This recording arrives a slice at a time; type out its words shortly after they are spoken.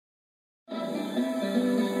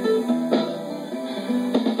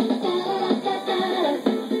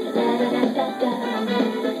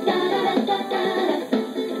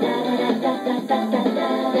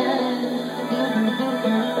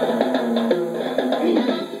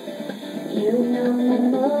You know my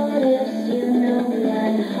motives, you know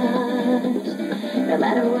my heart. No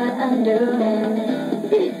matter what I'm doing,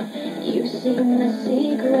 you see my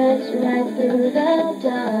secrets right through the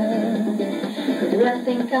dark. Who do I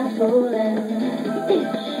think I'm fooling?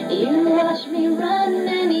 You watch me run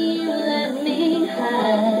and you let me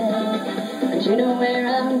hide. But you know where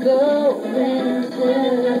I'm going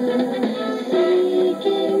to.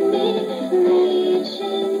 Seeking me,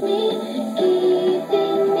 reaching me,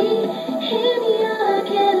 keeping me in your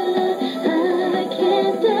killer. I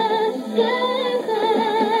can't escape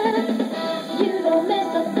it. You don't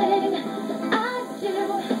miss a thing I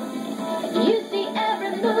do. You see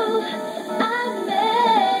every move I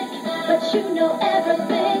make, but you know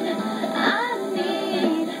everything I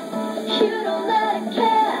need. You don't let it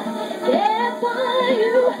care for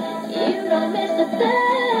you. You don't miss a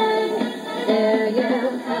thing. There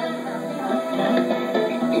you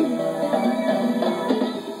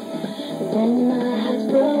When my heart's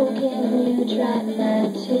broken, you dry my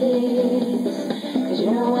tears. 'Cause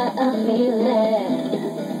you know what I'm feeling.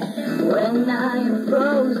 When I am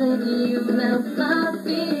frozen, you melt my